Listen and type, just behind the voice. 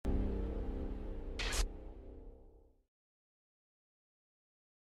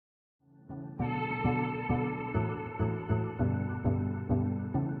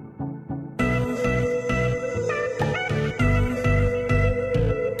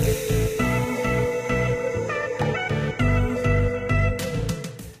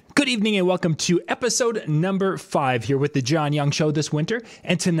evening and welcome to episode number 5 here with the John Young Show this winter.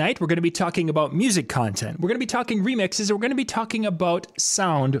 And tonight we're going to be talking about music content. We're going to be talking remixes, and we're going to be talking about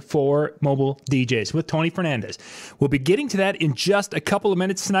sound for mobile DJs with Tony Fernandez. We'll be getting to that in just a couple of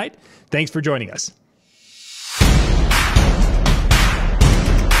minutes tonight. Thanks for joining us.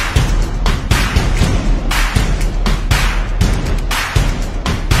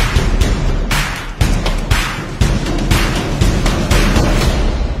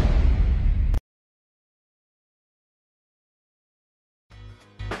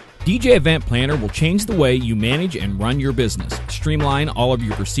 DJ Event Planner will change the way you manage and run your business. Streamline all of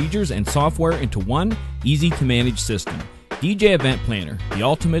your procedures and software into one easy-to-manage system. DJ Event Planner, the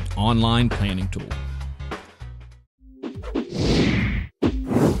ultimate online planning tool.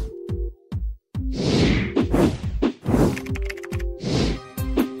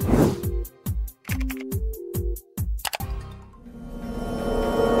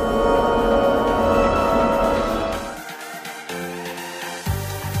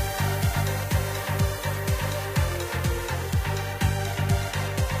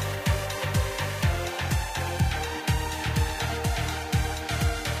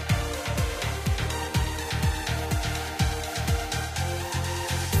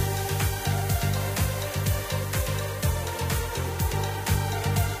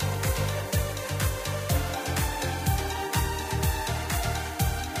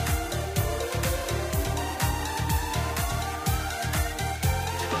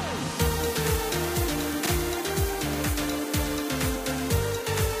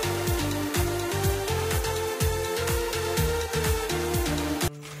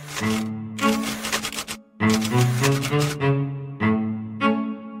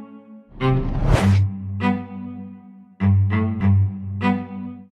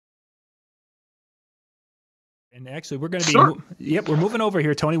 And actually, we're going to be, we're moving over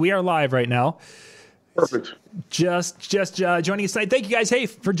here, Tony. We are live right now. Perfect. Just joining us tonight. Thank you guys,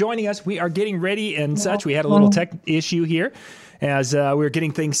 for joining us. We are getting ready and such. We had a little tech issue here as we were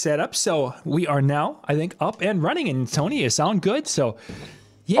getting things set up. So we are now, I think, up and running. And Tony, you sound good. So,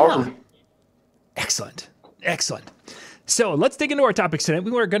 yeah. Awesome. Excellent. So let's dig into our topics tonight.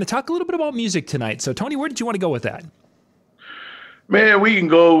 We were going to talk a little bit about music tonight. So, Tony, where did you want to go with that? Man, we can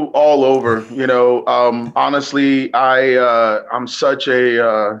go all over. Honestly, I'm such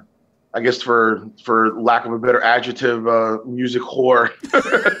a, I guess for lack of a better adjective, music whore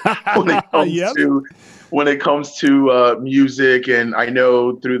when it comes to music. And I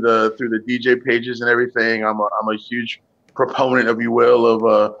know through the DJ pages and everything, I'm a huge proponent, if you will,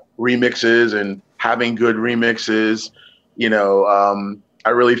 of remixes and having good remixes. I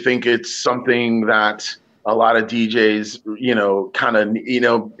really think it's something that a lot of DJs,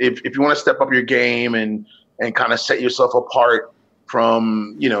 if you want to step up your game and kind of set yourself apart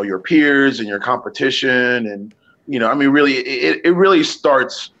from, your peers and your competition. And, really, it really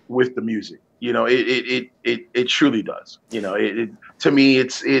starts with the music. It truly does. To me,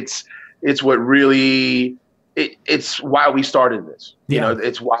 it's what really, it's why we started this. Yeah.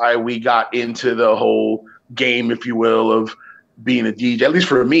 It's why we got into the whole game, if you will, of being a DJ, at least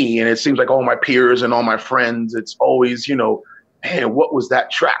for me. And it seems like all my peers and all my friends, it's always, man, what was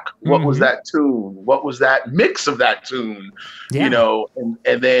that track? What was that tune? What was that mix of that tune? Yeah.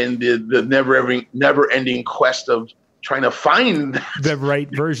 And then the never ending quest of trying to find the right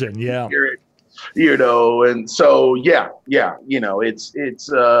version. Yeah. And so, it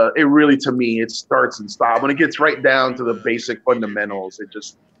really, to me, it starts and stops. When it gets right down to the basic fundamentals, it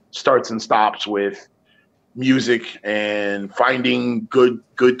just starts and stops with music and finding good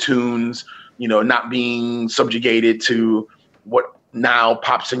tunes, not being subjugated to what now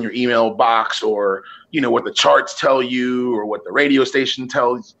pops in your email box or, what the charts tell you or what the radio station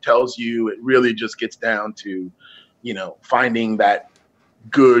tells you. It really just gets down to, finding that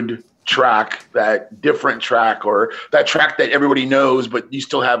good track, that different track, or that track that everybody knows, but you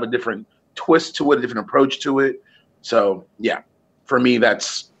still have a different twist to it, a different approach to it. So yeah, for me,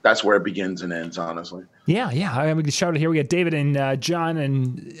 that's where it begins and ends, honestly. Yeah. I'm going to shout out here. We got David and John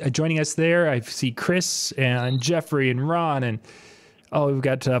and joining us there. I see Chris and Jeffrey and Ron and we've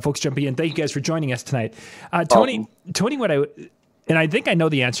got folks jumping in. Thank you guys for joining us tonight. Tony, and I think I know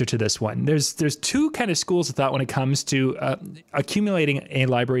the answer to this one. There's two kind of schools of thought when it comes to accumulating a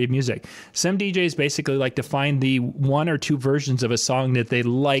library of music. Some DJs basically like to find the one or two versions of a song that they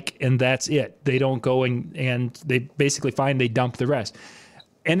like, and that's it. They don't go and they basically they dump the rest.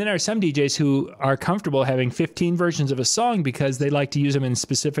 And then there are some DJs who are comfortable having 15 versions of a song because they like to use them in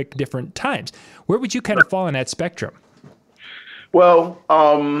specific different times. Where would you kind of fall in that spectrum? Well,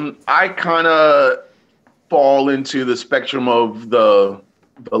 I kind of fall into the spectrum of the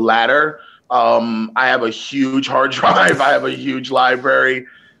the latter. I have a huge hard drive. I have a huge library.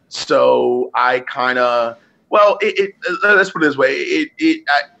 So I kind of, well, let's put it this way.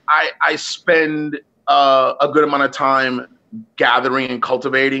 I spend a good amount of time gathering and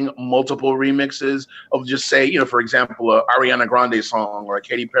cultivating multiple remixes of just say, you know, for example, a Ariana Grande song or a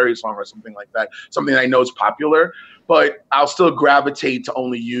Katy Perry song or something like that, something that I know is popular, but I'll still gravitate to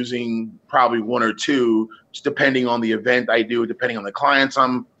only using probably one or two, just depending on the event I do, depending on the clients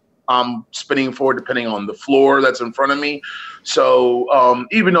I'm spinning for, depending on the floor that's in front of me. So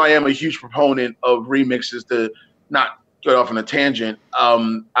even though I am a huge proponent of remixes, to not get off on a tangent,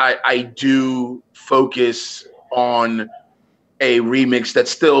 I do focus on a remix that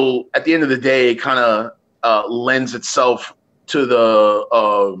still, at the end of the day, kind of lends itself to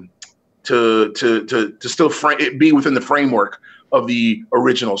the to still be within the framework of the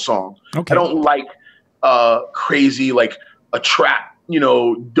original song. Okay. I don't like crazy, like a trap, you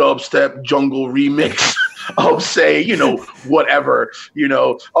know, dubstep jungle remix of, say, you know, whatever, you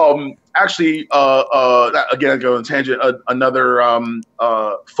know. Actually, again, I go on tangent. Another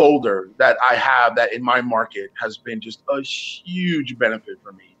folder that I have that in my market has been just a huge benefit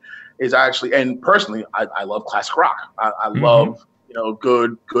for me is actually, and personally, I love classic rock. I love, you know,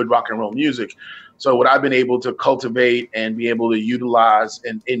 good rock and roll music. So what I've been able to cultivate and be able to utilize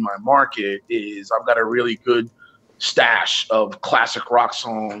in my market is I've got a really good stash of classic rock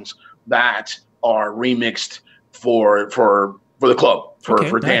songs that are remixed for the club, for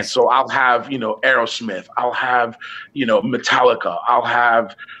nice. dance. So I'll have, you know, Aerosmith, I'll have, you know, Metallica, I'll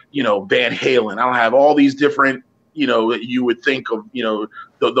have, you know, Van Halen, I'll have all these different, you know, you would think of, you know,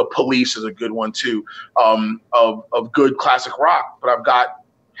 the Police is a good one too, of good classic rock, but I've got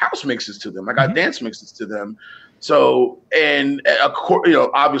house mixes to them. I got dance mixes to them. So, and you know,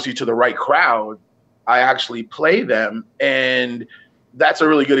 obviously to the right crowd, I actually play them. And that's a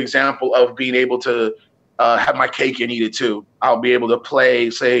really good example of being able to have my cake and eat it too. I'll be able to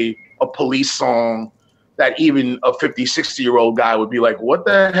play, say, a Police song that even a 50, 60-year-old guy would be like, what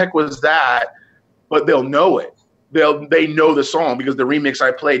the heck was that? But they'll know it. They know the song because the remix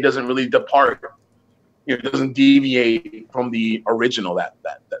I play doesn't really depart, you know, doesn't deviate from the original that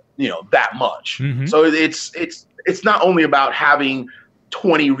you know, that much. So it's not only about having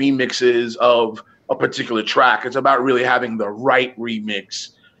 20 remixes of a particular track. It's about really having the right remix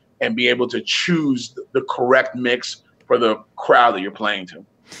and be able to choose the correct mix for the crowd that you're playing to.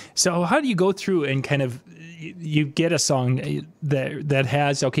 So how do you go through and kind of, you get a song that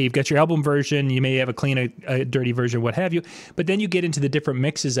has, okay, you've got your album version, you may have a clean, a dirty version, what have you, but then you get into the different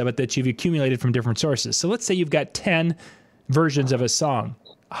mixes of it that you've accumulated from different sources. So let's say you've got 10 versions of a song.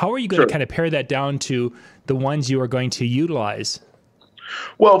 How are you going to kind of pare that down to the ones you are going to utilize?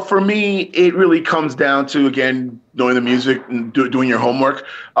 Well, for me, it really comes down to, again, knowing the music and doing your homework.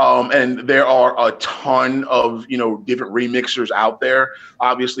 And there are a ton of, you know, different remixers out there.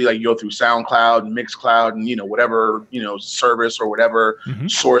 Obviously, like you go through SoundCloud and Mixcloud and, you know, whatever, you know, service or whatever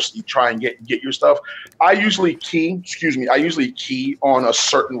source you try and get your stuff. I usually key on a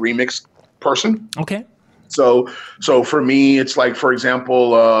certain remix person. Okay. So for me, it's like, for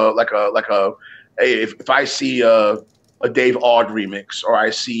example, if I see a Dave Aud remix, or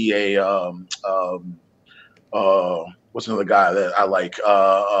I see a what's another guy that I like?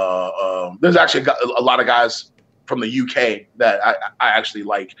 There's actually a lot of guys from the UK that I actually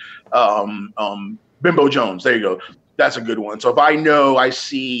like. Bimbo Jones, there you go. That's a good one. So if I know I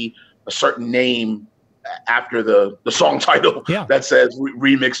see a certain name after the song title that says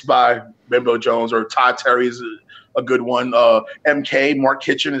remixed by Bimbo Jones, or Todd Terry's a good one. MK, Mark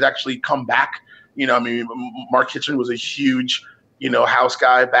Kitchen, has actually come back. You know, I mean, Mark Kitchen was a huge, you know, house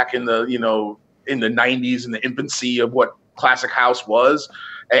guy back in the, you know, in the 90s, in the infancy of what classic house was.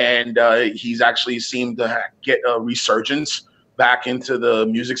 And he's actually seemed to get a resurgence back into the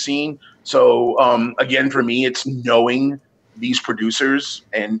music scene. So, again, for me, it's knowing these producers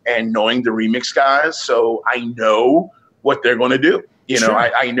and knowing the remix guys. So I know what they're going to do. You know,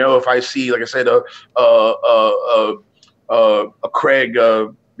 I know if I see, like I said, a Craig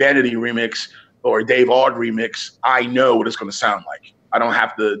Vanity remix, or a Dave Aud remix, I know what it's going to sound like. I don't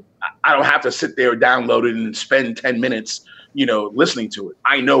have to sit there, download it, and spend 10 minutes, you know, listening to it.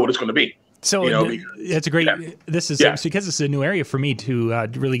 I know what it's going to be. So it's a great. This is because it's a new area for me to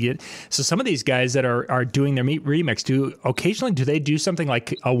really get. So some of these guys that are doing their remix, do they do something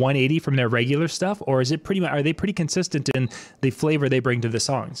like a 180 from their regular stuff, or is it are they pretty consistent in the flavor they bring to the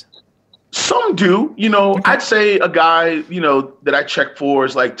songs? Some do, you know. Okay. I'd say a guy, you know, that I check for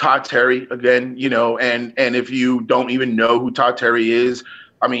is like Todd Terry again, you know, and if you don't even know who Todd Terry is,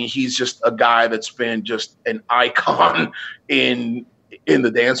 I mean, he's just a guy that's been just an icon in in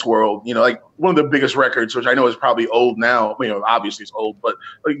the dance world. You know, like one of the biggest records, which I know is probably old now. You know, obviously it's old, but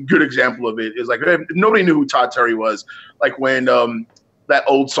a good example of it is like if nobody knew who Todd Terry was. Like when that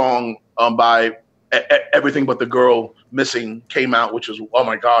old song by Everything But the Girl Missing came out, which was, oh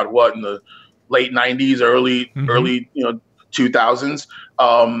my God, what, in the late 90s, early 2000s.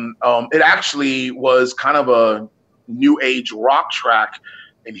 It actually was kind of a new age rock track,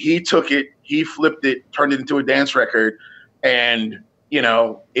 and he took it, he flipped it, turned it into a dance record, and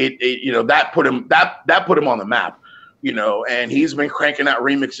that put him on the map, and he's been cranking out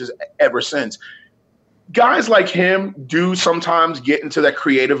remixes ever since. Guys like him do sometimes get into that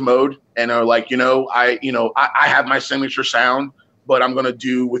creative mode and are like, I have my signature sound, but I'm going to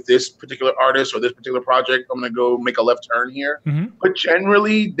do with this particular artist or this particular project, I'm going to go make a left turn here. Mm-hmm. But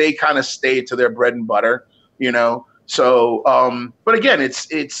generally they kind of stay to their bread and butter, So, but again,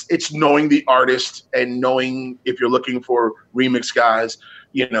 it's knowing the artist and knowing if you're looking for remix guys,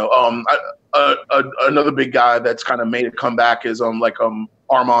 another big guy that's kind of made a comeback is Armand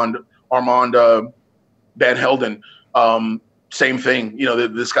Van Helden. Same thing.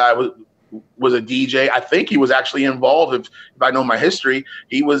 This guy was a DJ. I think he was actually involved. If I know my history,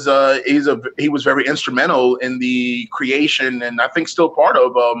 he was very instrumental in the creation, and I think still part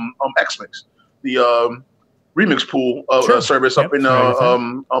of X-Mix, the remix pool service up in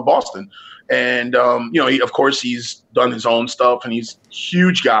Boston. And of course he's done his own stuff, and he's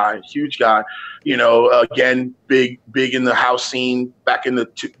huge guy. Again, big in the house scene back in the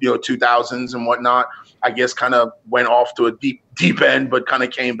 2000s and whatnot. I guess kind of went off to a deep end, but kind of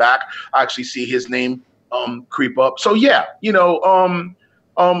came back. I actually see his name creep up. So yeah,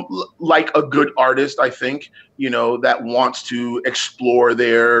 like a good artist, I think, that wants to explore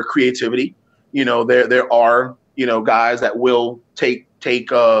their creativity. There are, guys that will take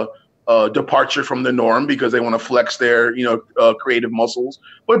a departure from the norm because they want to flex their, creative muscles.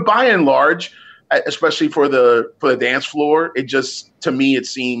 But by and large, especially for the dance floor, to me, it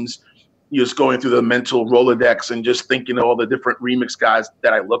seems just going through the mental Rolodex and just thinking of all the different remix guys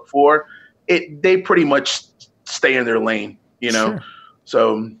that I look for, they pretty much stay in their lane, Sure.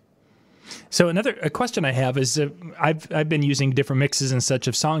 So a question I have is I've been using different mixes and such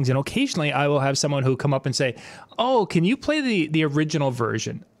of songs, and occasionally I will have someone who come up and say, "Oh, can you play the original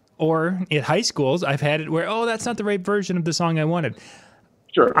version?" Or in high schools, I've had it where, "Oh, that's not the right version of the song I wanted."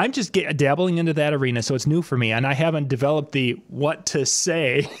 Sure. I'm just dabbling into that arena, so it's new for me, and I haven't developed the what to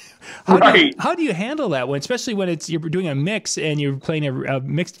say. How do you handle that one, especially when you're doing a mix and you're playing a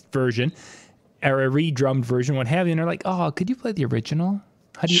mixed version or a re-drummed version, what have you, and they're like, "Oh, could you play the original?"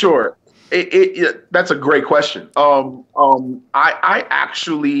 Sure. That's a great question. I've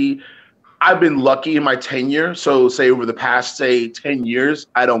been lucky in my tenure. So say over the past, 10 years,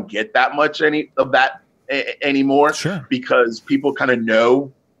 I don't get that much of that anymore. Sure. Because people kind of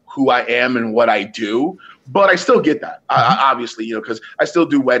know who I am and what I do, but I still get that. Obviously, because I still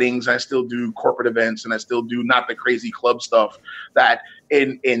do weddings, I still do corporate events, and I still do not the crazy club stuff that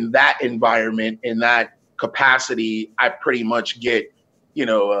in that environment, in that capacity, I pretty much get,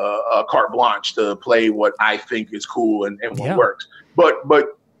 a carte blanche to play what I think is cool and what works. But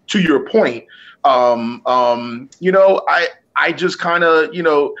to your point, I just kind of,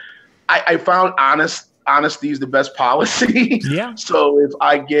 I found honesty is the best policy. Yeah. So if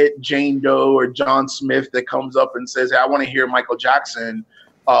I get Jane Doe or John Smith that comes up and says, "Hey, I want to hear Michael Jackson,"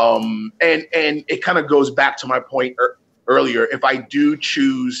 and it kind of goes back to my point earlier. If I do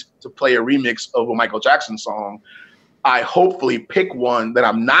choose to play a remix of a Michael Jackson song, I hopefully pick one that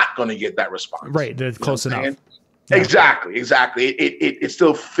I'm not going to get that response. Right, that's close enough. Yeah. Exactly. It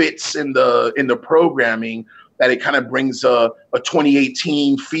still fits in the programming that it kind of brings a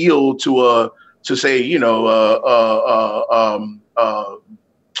 2018 feel to say, an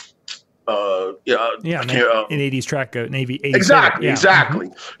 80s track, Navy 80s. Exactly, yeah. Exactly.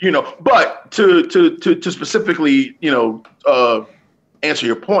 But to specifically, answer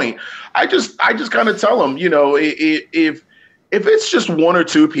your point, I just kind of tell them, if it's just one or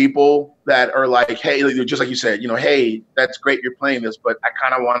two people that are like, "Hey," just like you said, "Hey, that's great you're playing this, but I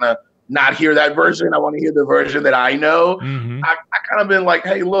kind of want to not hear that version. I want to hear the version that I know." Mm-hmm. I kind of been like,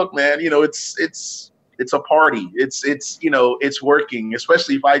 "Hey, look, man, it's a party. It's working."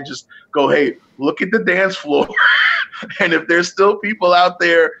 Especially if I just go, "Hey, look at the dance floor," and if there's still people out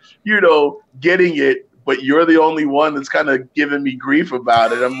there, getting it, but you're the only one that's kind of giving me grief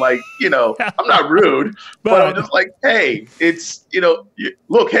about it. I'm like, I'm not rude, but I'm just like, hey, it's,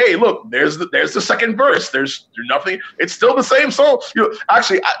 look, there's the second verse. There's nothing. It's still the same song.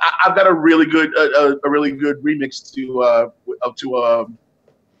 Actually, I've got a really good remix to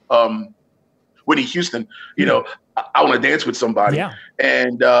Whitney Houston, you know, I want to dance with somebody. Yeah.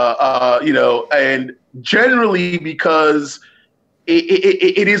 And, you know, and generally because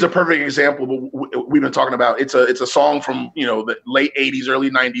it is a perfect example of what we've been talking about. It's a song from, you know, the late 80s, early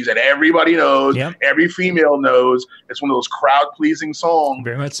 90s that everybody knows. Yep. Every female knows. It's one of those crowd pleasing songs.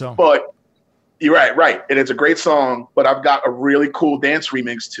 Very much so. But you're right. And it's a great song, but I've got a really cool dance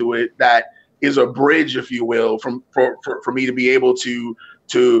remix to it that is a bridge, if you will, for me to be able to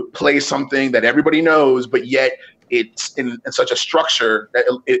play something that everybody knows, but yet it's in such a structure that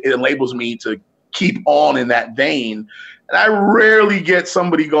it enables me to keep on in that vein. And I rarely get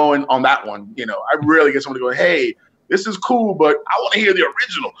somebody going on that one. You know, I rarely get somebody going, hey, this is cool, but I want to hear the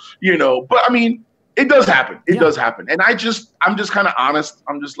original, you know. But I mean, it does happen. It does happen. And I'm just kind of honest.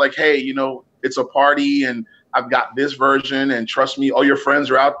 I'm just like, hey, you know, it's a party and I've got this version, and trust me, all your friends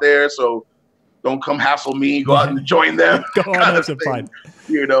are out there. So don't come hassle me, go out and join them. Go on, have some fun.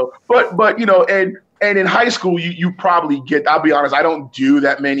 You know, but you know, and in high school, you probably get, I'll be honest, I don't do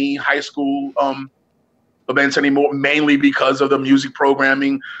that many high school events anymore, mainly because of the music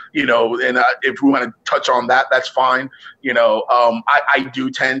programming, you know, and if we want to touch on that, that's fine. You know, I do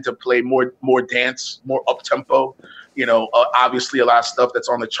tend to play more dance, more up tempo. You know, obviously a lot of stuff that's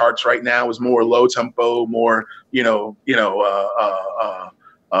on the charts right now is more low tempo, more,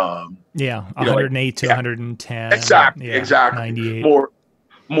 108 to 110. Exactly. 98.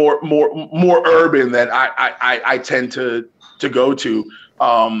 More urban that I tend to go to.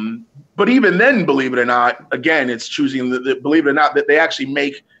 But even then, believe it or not, again, it's choosing believe it or not, that they actually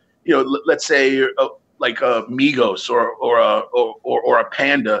make, you know, let's say like Migos or a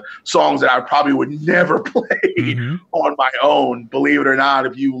Panda, songs that I probably would never play on my own. Believe it or not,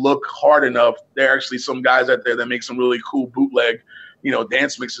 if you look hard enough, there are actually some guys out there that make some really cool bootleg, you know,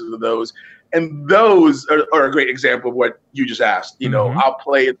 dance mixes of those. And those are a great example of what you just asked. You know, I'll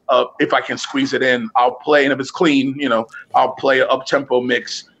play it up if I can squeeze it in. I'll play, and if it's clean, you know, I'll play an up-tempo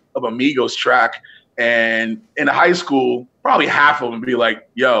mix of a Migos track. And in high school, probably half of them would be like,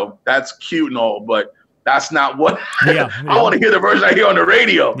 yo, that's cute and all, but that's not what I want to hear the version I hear on the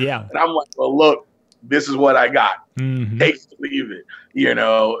radio. Yeah. And I'm like, well, look, this is what I got. Take it, leave it. You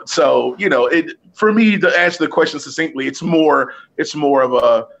know, so, you know, it for me to answer the question succinctly, it's more of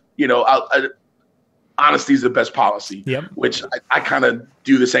a, you know, honesty is the best policy. Which I kind of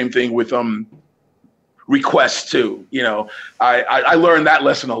do the same thing with requests too. You know, I learned that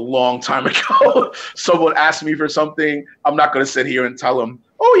lesson a long time ago. Someone asked me for something, I'm not going to sit here and tell them,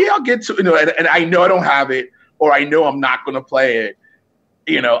 oh yeah, I'll get to, you know, and I know I don't have it, or I know I'm not going to play it.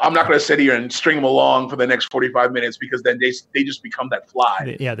 You know, I'm not going to sit here and string them along for the next 45 minutes, because then they just become that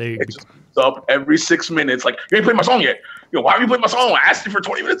fly. It's just up every 6 minutes. Like, you ain't played my song yet. You know, why haven't you played my song? I asked you for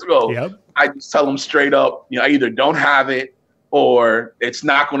 20 minutes ago. I just tell them straight up, you know, I either don't have it or it's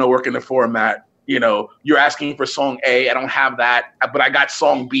not going to work in the format. You know, you're asking for song A, I don't have that, but I got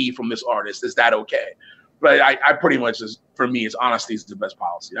song B from this artist. Is that okay? But I pretty much, for me, it's honesty is the best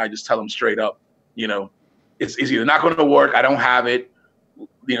policy. I just tell them straight up, you know, it's either not going to work, I don't have it.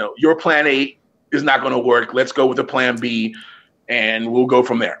 You know, your plan A is not going to work. Let's go with the plan B, and we'll go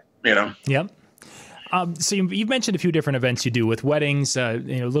from there. You know. Yep. So you've mentioned a few different events you do with weddings, you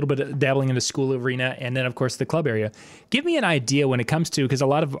know, a little bit of dabbling in the school arena, and then of course the club area. Give me an idea when it comes to, because a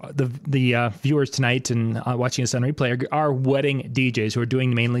lot of the viewers tonight and watching us on replay are wedding DJs who are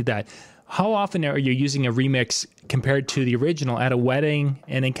doing mainly that. How often are you using a remix compared to the original at a wedding,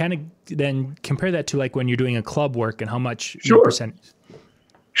 and then kind of compare that to like when you're doing a club work and how much percent?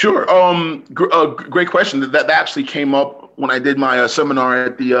 Sure. Great question. That actually came up when I did my seminar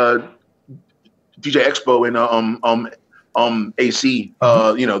at the DJ Expo in AC.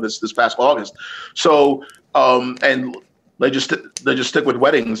 You know, this past August. So and they just stick with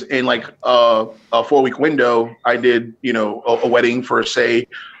weddings. In like a 4-week window, I did, you know, a wedding for, say,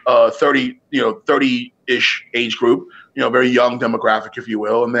 30-ish age group, you know, very young demographic, if you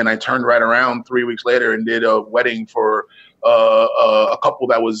will. And then I turned right around 3 weeks later and did a wedding for a couple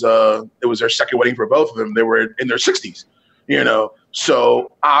that was it was their second wedding for both of them. They were in their 60s, you know.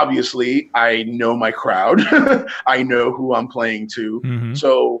 So obviously I know my crowd. I know who I'm playing to.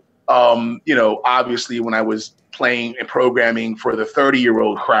 So you know, obviously when I was playing and programming for the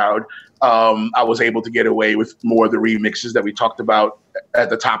 30-year-old crowd, I was able to get away with more of the remixes that we talked about at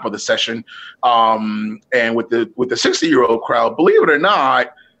the top of the session. And with the 60-year-old crowd, believe it or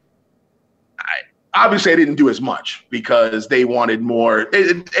not, obviously I didn't do as much because they wanted more,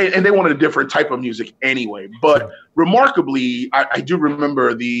 and they wanted a different type of music anyway. But remarkably, I do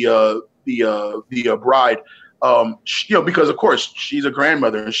remember the bride, you know, because of course she's a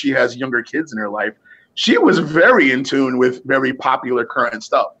grandmother and she has younger kids in her life. She was very in tune with very popular current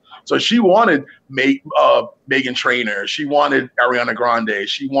stuff. So she wanted Meghan Trainor. She wanted Ariana Grande.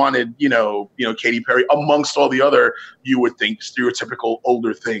 She wanted, Katy Perry, amongst all the other, you would think, stereotypical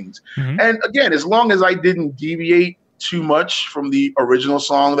older things. Mm-hmm. And again, as long as I didn't deviate too much from the original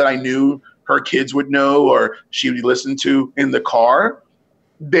song that I knew her kids would know or she would listen to in the car,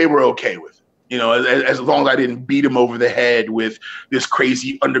 they were okay with it. As long as I didn't beat them over the head with this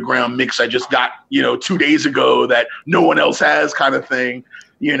crazy underground mix I just got, 2 days ago that no one else has, kind of thing.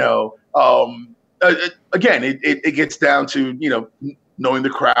 Again, it gets down to, knowing the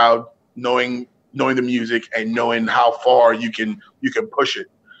crowd, knowing the music, and knowing how far you can push it.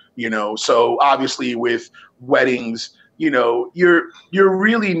 So obviously with weddings, you're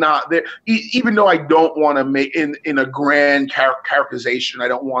really not there. Even though I don't want to make in a grand characterization, I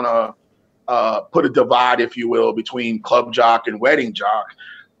don't want to put a divide, if you will, between club jock and wedding jock.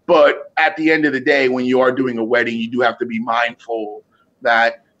 But at the end of the day, when you are doing a wedding, you do have to be mindful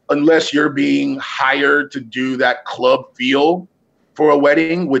that unless you're being hired to do that club feel for a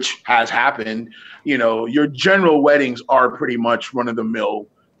wedding, which has happened, your general weddings are pretty much run of the mill,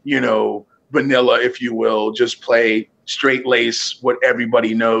 vanilla, if you will, just play straight lace, what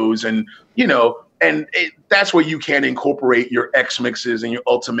everybody knows. And, that's where you can incorporate your X mixes and your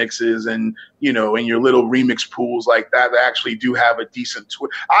Ultra mixes and, and your little remix pools like that actually do have a decent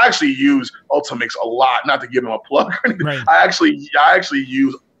I actually use Ultra Mix a lot, not to give them a plug or anything. Right. I actually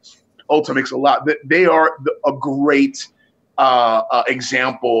use Ultra Mix a lot. They are a great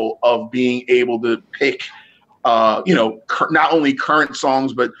example of being able to pick, not only current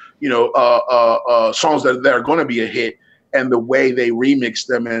songs, but, songs that are going to be a hit, and the way they remix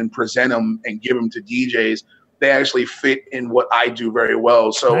them and present them and give them to DJs, they actually fit in what I do very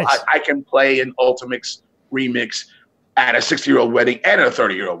well. So nice. I can play an Ultra Mix remix at a 60-year-old wedding and a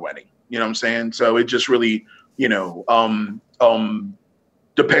 30-year-old wedding. You know what I'm saying? So it just really, depends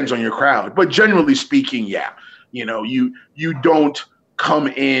on your crowd. But generally speaking, yeah, you don't come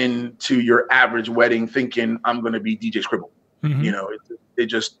in to your average wedding thinking I'm going to be DJ Scribble. Mm-hmm. It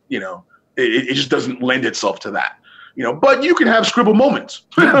just doesn't lend itself to that. But you can have Scribble moments.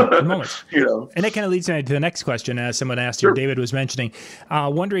 Moments. And that kind of leads me to the next question. As someone asked here, David was mentioning,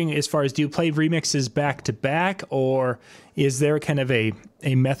 wondering as far as, do you play remixes back to back, or is there kind of a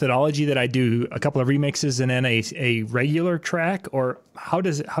methodology that I do a couple of remixes and then a regular track, or how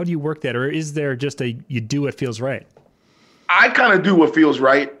do you work that, or is there just you do what feels right? I kind of do what feels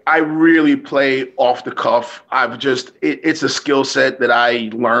right. I really play off the cuff. It's a skill set that I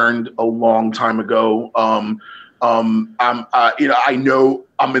learned a long time ago. I know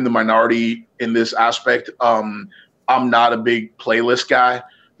I'm in the minority in this aspect. I'm not a big playlist guy,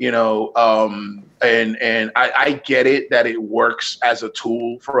 and I get it that it works as a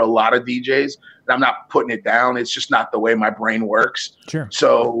tool for a lot of DJs, and I'm not putting it down. It's just not the way my brain works. Sure.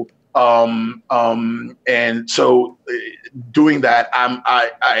 So, and so doing that,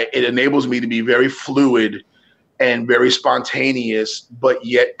 it enables me to be very fluid and very spontaneous, but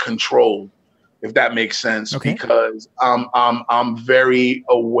yet controlled, if that makes sense. Okay. Because I'm very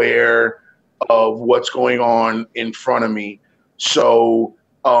aware of what's going on in front of me. So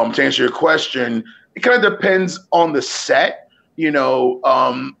to answer your question, it kind of depends on the set,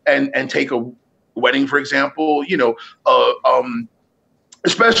 and take a wedding, for example,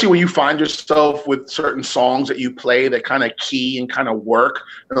 especially when you find yourself with certain songs that you play that kind of key and kind of work,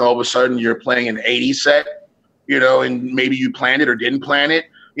 and all of a sudden you're playing an 80s set, and maybe you planned it or didn't plan it.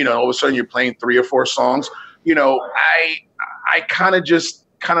 All of a sudden you're playing 3 or 4 songs. I kind of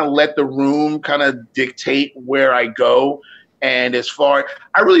let the room kind of dictate where I go. And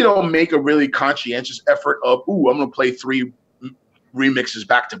I really don't make a really conscientious effort of, I'm going to play 3 remixes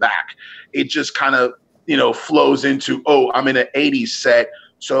back to back. It just kind of, flows into, I'm in an 80s set.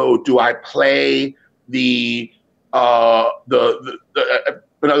 So do I play the another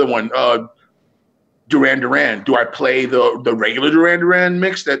one, Duran Duran? Do I play the regular Duran Duran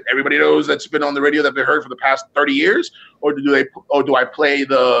mix that everybody knows that's been on the radio that they've heard for the past 30 years? Or do I play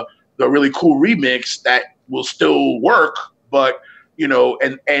the really cool remix that will still work, but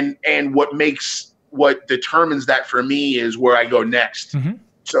and what determines that for me is where I go next. Mm-hmm.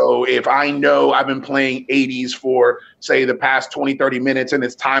 So if I know I've been playing 80s for, say, the past 20, 30 minutes and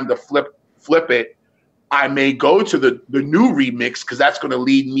it's time to flip it, I may go to the new remix because that's going to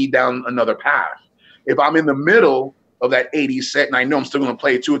lead me down another path. If I'm in the middle of that 80s set and I know I'm still going to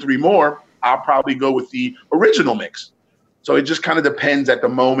play 2 or 3 more, I'll probably go with the original mix. So it just kind of depends at the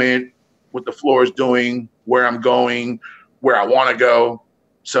moment what the floor is doing, where I'm going, where I want to go.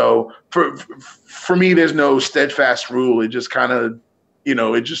 So for me, there's no steadfast rule. It just kind of,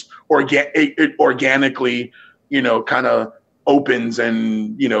 it just organically, kind of opens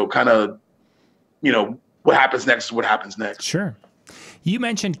and, kind of, what happens next is what happens next. Sure. You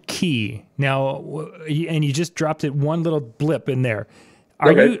mentioned key now, and you just dropped it one little blip in there.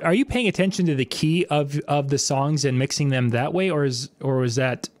 Are you paying attention to the key of the songs and mixing them that way, or is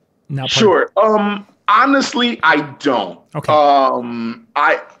that not part Sure. Honestly, I don't. Okay.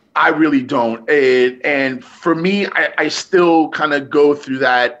 I really don't. And for me, I still kind of go through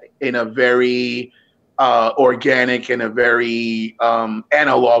that in a very organic and a very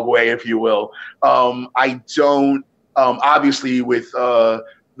analog way, if you will. I don't. Obviously, with the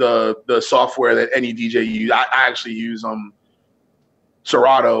software that any DJ uses, I actually use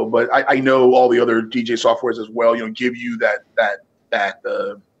Serato, but I know all the other DJ softwares as well. Give you that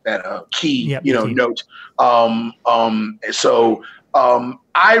key, key. Note. So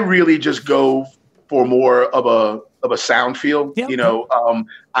I really just go for more of a sound feel. Yep.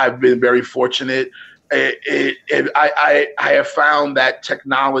 I've been very fortunate. I have found that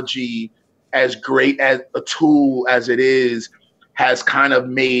technology, as great as a tool as it is, has kind of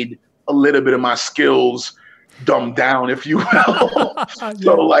made a little bit of my skills dumbed down, if you will.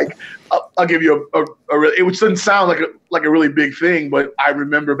 So like, I'll give you it doesn't sound like a really big thing, but I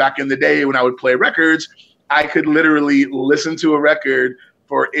remember back in the day when I would play records, I could literally listen to a record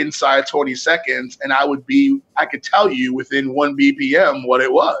for inside 20 seconds and I could tell you within 1 BPM what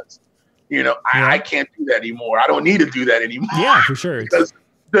it was. I can't do that anymore. I don't need to do that anymore. Yeah, for sure. Because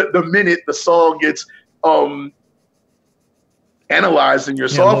the minute the song gets analyzed in your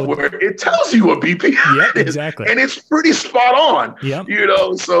software, it tells you what BPM yep, is. Exactly. And it's pretty spot on. Yep.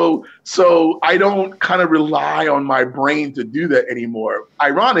 So I don't kind of rely on my brain to do that anymore.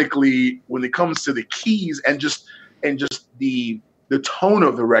 Ironically, when it comes to the keys and just the tone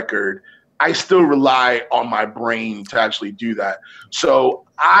of the record, I still rely on my brain to actually do that. So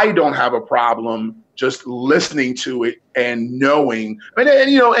I don't have a problem just listening to it and knowing, and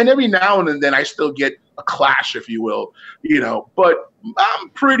every now and then I still get a clash, if you will, but I'm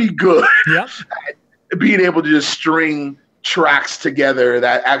pretty good yep. at being able to just string tracks together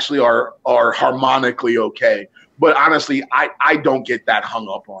that actually are harmonically okay. But honestly, I don't get that hung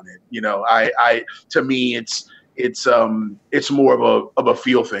up on it. To me, it's more of a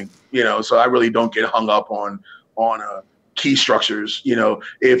feel thing, so I really don't get hung up on key structures.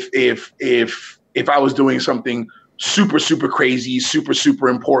 If I was doing something super, super crazy, super, super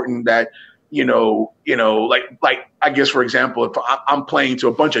important that, like I guess, for example, if I'm playing to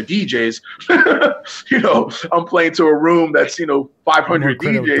a bunch of DJs, I'm playing to a room that's, 500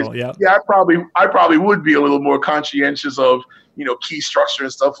 DJs. Yeah, I probably would be a little more conscientious of, key structure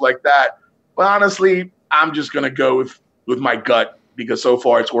and stuff like that. But honestly, I'm just going to go with my gut because so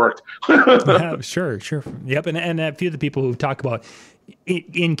far it's worked. Yeah, sure. Yep. And a few of the people who talk about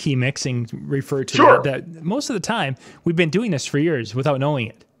in-key mixing refer to that most of the time we've been doing this for years without knowing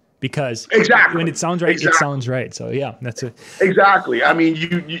it, because when it sounds right, it sounds right. So yeah, that's it. Exactly. I mean,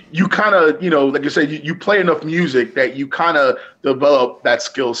 you kind of, like I said, you play enough music that you kind of develop that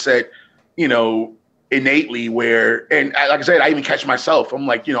skill set, innately and like I said, I even catch myself. I'm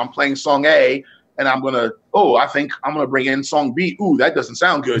like, I'm playing song A, and I think I'm going to bring in song B. Ooh, that doesn't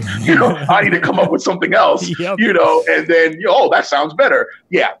sound good. I need to come up with something else, yep. And then, that sounds better.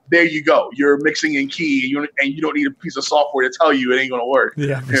 Yeah, there you go. You're mixing in key and you don't need a piece of software to tell you it ain't going to work.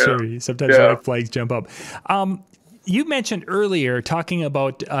 Yeah, for sure. Sometimes red flags jump up. You mentioned earlier talking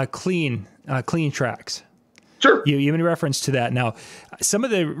about clean tracks. Sure. You made reference to that. Now, some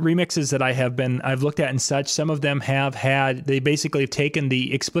of the remixes that I've looked at and such, some of them they basically have taken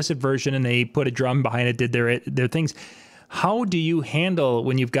the explicit version and they put a drum behind it, did their things. How do you handle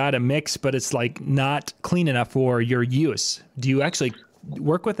when you've got a mix, but it's like not clean enough for your use? Do you actually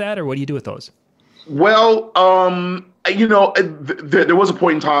work with that, or what do you do with those? Well, there was a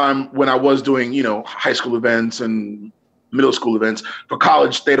point in time when I was doing, high school events and middle school events. For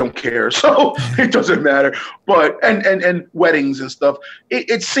college, they don't care, so it doesn't matter. But and weddings and stuff,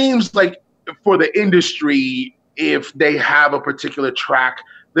 it seems like for the industry, if they have a particular track,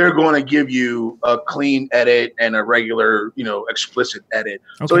 they're going to give you a clean edit and a regular, explicit edit.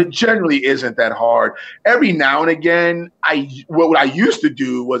 Okay. So it generally isn't that hard. Every now and again, what I used to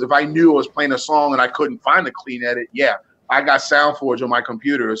do was, if I knew I was playing a song and I couldn't find a clean edit, I got SoundForge on my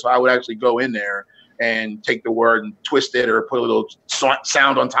computer, so I would actually go in there and take the word and twist it or put a little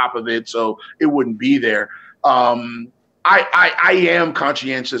sound on top of it so it wouldn't be there. I am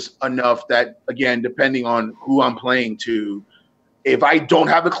conscientious enough that, again, depending on who I'm playing to, if I don't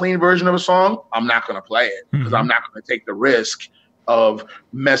have a clean version of a song, I'm not going to play it because I'm not going to take the risk of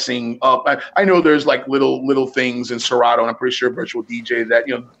messing up. I know there's like little things in Serato, and I'm pretty sure Virtual DJ that,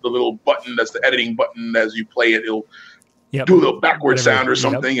 the little button, that's the editing button, as you play it, do a little backward sound or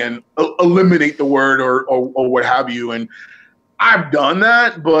something and eliminate the word or what have you. And I've done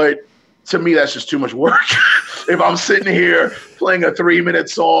that, but to me, that's just too much work. If I'm sitting here playing a 3-minute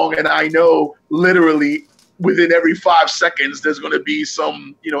song and I know literally within every 5 seconds there's going to be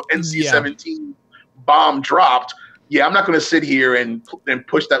some, NC-17 bomb dropped. Yeah, I'm not going to sit here and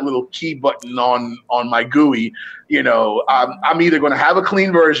push that little key button on my GUI. I'm either going to have a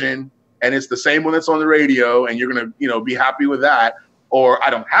clean version and it's the same one that's on the radio and you're going to, be happy with that, or I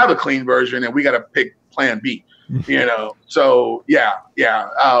don't have a clean version and we got to pick plan B. So yeah.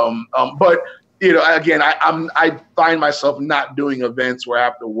 But again, I find myself not doing events where I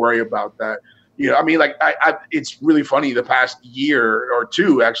have to worry about that. It's really funny. The past year or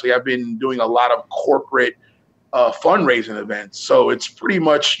two, actually, I've been doing a lot of corporate fundraising events. So it's pretty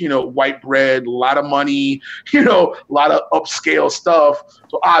much, white bread, a lot of money, a lot of upscale stuff.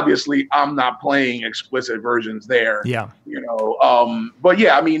 So obviously I'm not playing explicit versions there. Yeah. But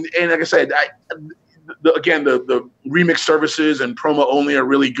yeah, and like I said, the remix services and promo only are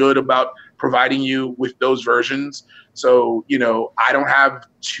really good about providing you with those versions. So, I don't have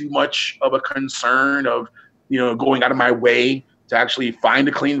too much of a concern of, going out of my way to actually find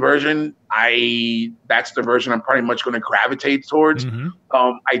a clean version. That's the version I'm pretty much going to gravitate towards. Mm-hmm.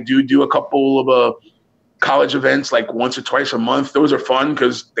 I do a couple of college events like once or twice a month. Those are fun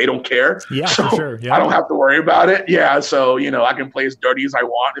because they don't care. Yeah, so for sure. Yeah. I don't have to worry about it. Yeah. So, I can play as dirty as I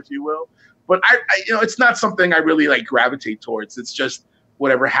want, if you will. But I it's not something I really gravitate towards. It's just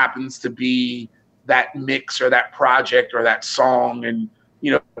whatever happens to be that mix or that project or that song. And,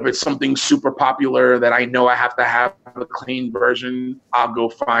 if it's something super popular that I know I have to have a clean version, I'll go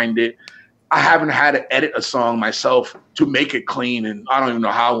find it. I haven't had to edit a song myself to make it clean, and I don't even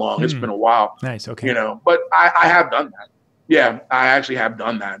know how long. It's been a while. Nice. Okay. But I have done that. Yeah, I actually have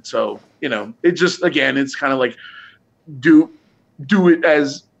done that. So, it just, again, it's kind of like do it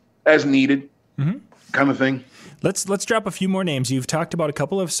as needed, kind of thing. Let's drop a few more names. You've talked about a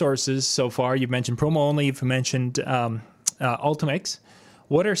couple of sources so far. You've mentioned promo only. You've mentioned Ultimix.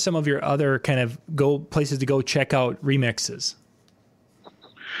 What are some of your other kind of places to go check out remixes?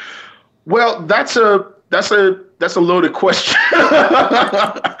 Well, that's a loaded question.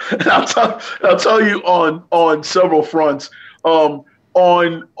 I'll tell you on several fronts. On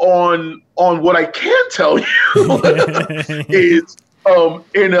what I can tell you is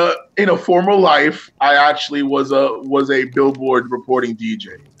in a former life, I actually was a Billboard reporting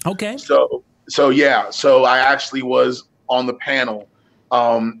DJ. Okay. So yeah, so I actually was on the panel.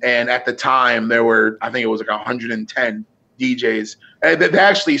 And at the time there were, I think it was like 110 DJs, and they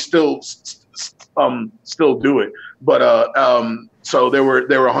actually still do it. But so there were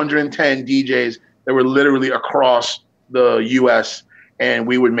 110 DJs that were literally across the U.S. and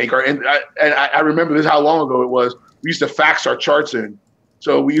we would make and I remember this how long ago it was. We used to fax our charts in.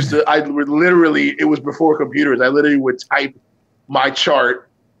 So we used to, it was before computers. I literally would type my chart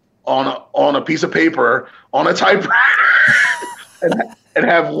on a piece of paper on a typewriter and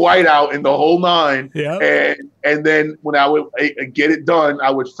have whiteout in the whole nine. Yeah. And then when I would get it done,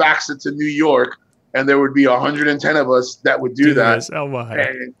 I would fax it to New York, and there would be 110 of us that would do that. Oh my.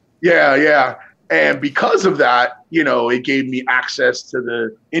 And yeah. And because of that, it gave me access to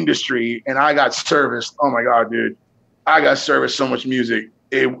the industry, and I got serviced. Oh my God, dude. I got serviced so much music.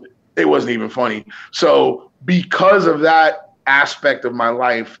 It wasn't even funny. So because of that aspect of my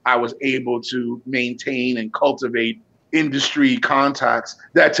life, I was able to maintain and cultivate industry contacts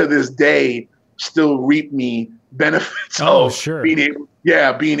that to this day still reap me benefits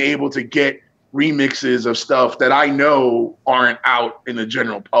being able to get remixes of stuff that I know aren't out in the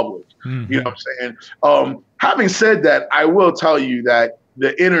general public. Mm-hmm. You know what I'm saying? Having said that, I will tell you that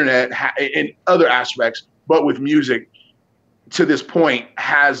the internet in other aspects, but with music to this point,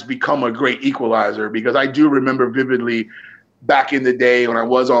 has become a great equalizer, because I do remember vividly back in the day when I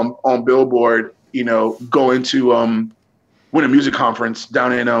was on Billboard, going to Winter Music Conference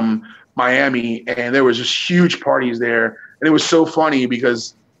down in Miami, and there was just huge parties there. And it was so funny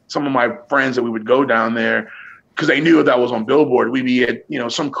because some of my friends that we would go down there, because they knew that was on Billboard, we'd be at,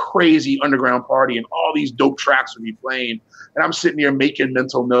 some crazy underground party and all these dope tracks would be playing. And I'm sitting here making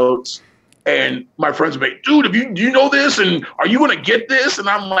mental notes, and my friends would be like, dude, do you know this? And are you going to get this? And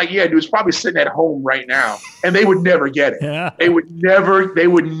I'm like, yeah, dude, it's probably sitting at home right now. And they would never get it. Yeah. They would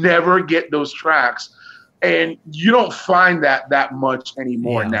never get those tracks. And you don't find that much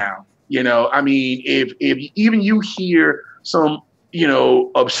anymore now. If even you hear some,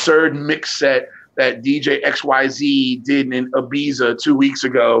 absurd mix set that DJ XYZ did in Ibiza 2 weeks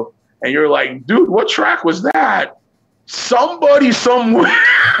ago, and you're like, dude, what track was that? Somebody somewhere,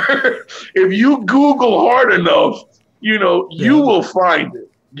 if you Google hard enough, you will find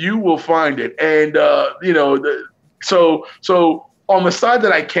it. You will find it. And, so on the side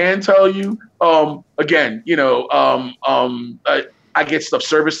that I can tell you, again, I get stuff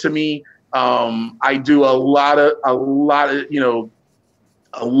serviced to me. I do a lot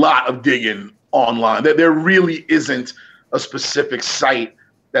of digging online. There really isn't a specific site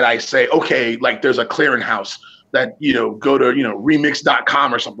that I say, okay, like there's a clearinghouse that, go to,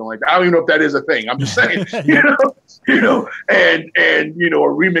 remix.com or something like that. I don't even know if that is a thing. I'm just saying, and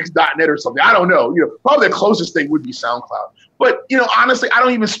or remix.net or something. I don't know. Probably the closest thing would be SoundCloud. But, honestly, I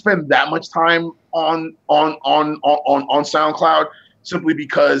don't even spend that much time on SoundCloud simply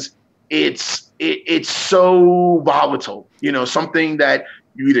because it's so volatile. Something that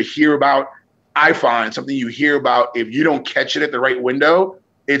you either hear about, I find something you hear about, if you don't catch it at the right window,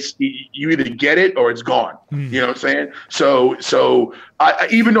 you either get it or it's gone. You know what I'm saying? So I,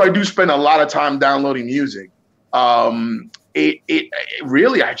 even though I do spend a lot of time downloading music, it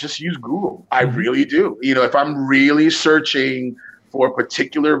really, I just use Google. I really do. If I'm really searching for a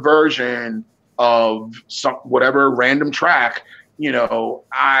particular version of whatever random track,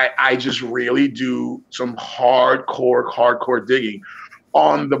 I just really do some hardcore digging.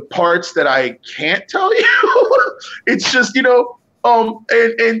 On the parts that I can't tell you, it's just,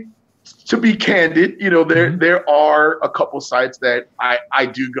 and to be candid, there are a couple sites that I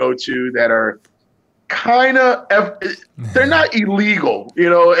do go to that are kind of, they're not illegal,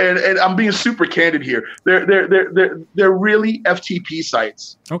 and I'm being super candid here. They're really FTP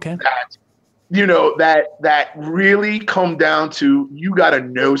sites. Okay. That really come down to, you got to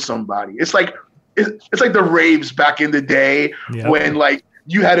know somebody. It's like the raves back in the day when like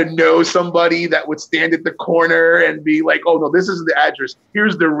you had to know somebody that would stand at the corner and be like, oh no, this isn't the address.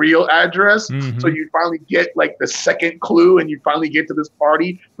 Here's the real address. So you finally get like the second clue and you finally get to this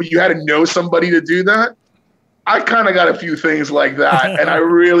party, but you had to know somebody to do that. I kind of got a few things like that, and I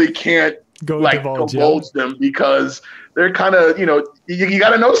really can't divulge them because they're kind of, you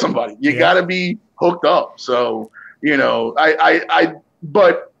got to know somebody. You got to be hooked up. So,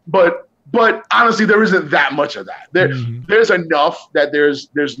 but honestly, there isn't that much of that. There's enough that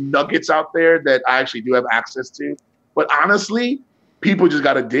there's nuggets out there that I actually do have access to. But honestly, people just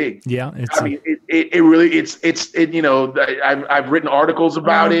got to dig. Yeah, I've written articles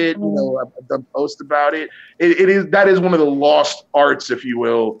about it. I've done posts about it. That is one of the lost arts, if you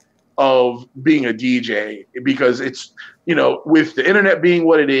will, of being a DJ, because it's, with the internet being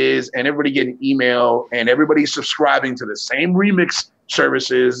what it is and everybody getting email and everybody subscribing to the same remix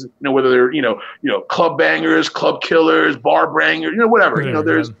services, whether they're, club bangers, club killers, bar bangers, whatever,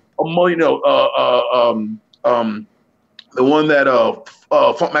 there's a million, the one that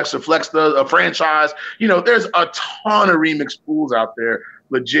Funkmaster Flex does, a franchise, there's a ton of remix pools out there,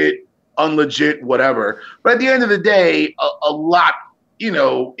 legit, unlegit, whatever. But at the end of the day, a lot,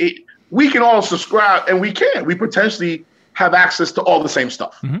 we can all subscribe, and we potentially have access to all the same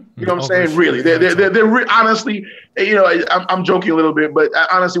stuff. You know what I'm saying? Really, they're honestly, I'm joking a little bit, but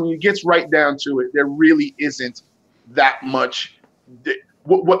honestly, when it gets right down to it, there really isn't that much.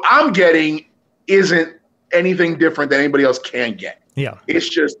 What I'm getting isn't anything different than anybody else can get. Yeah, it's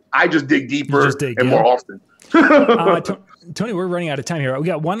just I just dig deeper and more often. Tony, we're running out of time here. We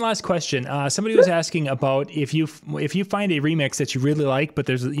got one last question. Somebody was asking about if you find a remix that you really like, but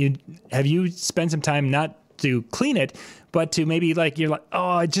have you spent some time not to clean it, but to maybe you're like,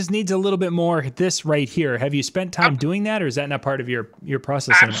 oh, it just needs a little bit more this right here. Have you spent time doing that, or is that not part of your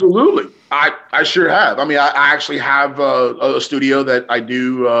process anymore? Absolutely. I sure have. I mean, I actually have a studio that I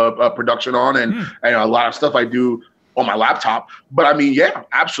do a production on, and a lot of stuff I do on my laptop. But I mean, yeah,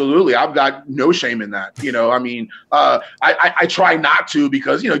 absolutely. I've got no shame in that. I mean, I try not to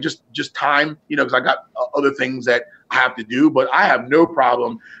because, just time, because I got other things that I have to do, but I have no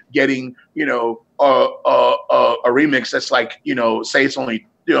problem getting, a remix that's like, say it's only,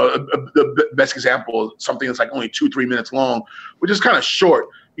 the best example, something that's like only 2-3 minutes long, which is kind of short,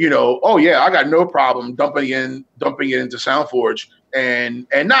 oh yeah, I got no problem dumping it into SoundForge and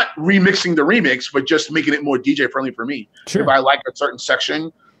not remixing the remix, but just making it more DJ friendly for me. Sure. If I like a certain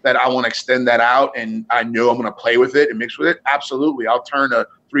section that I want to extend that out and I know I'm going to play with it and mix with it, absolutely. I'll turn a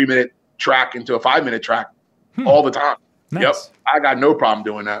 3-minute track into a 5-minute track all the time. Nice. Yep. I got no problem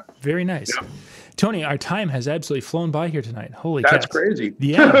doing that. Very nice. Yep. Tony, our time has absolutely flown by here tonight. Holy That's cats. Crazy.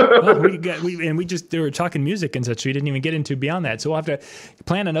 Yeah. Well, they were talking music and such, so we didn't even get into beyond that. So we'll have to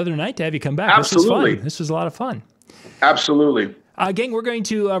plan another night to have you come back. Absolutely. This was a lot of fun. Absolutely. Gang, we're going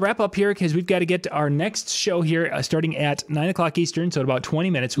to wrap up here because we've got to get to our next show here starting at 9 o'clock Eastern, so in about 20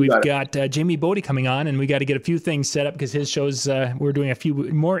 minutes. We've got Jamie Bodie coming on, and we got to get a few things set up because his shows, we're doing a few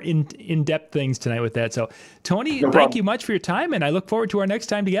more in-depth things tonight with that. So, Tony, thank you much for your time, and I look forward to our next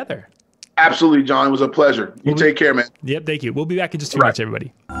time together. Absolutely, John. It was a pleasure. You take care, man. Yep, thank you. We'll be back in just 2 minutes,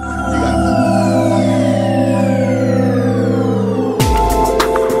 everybody.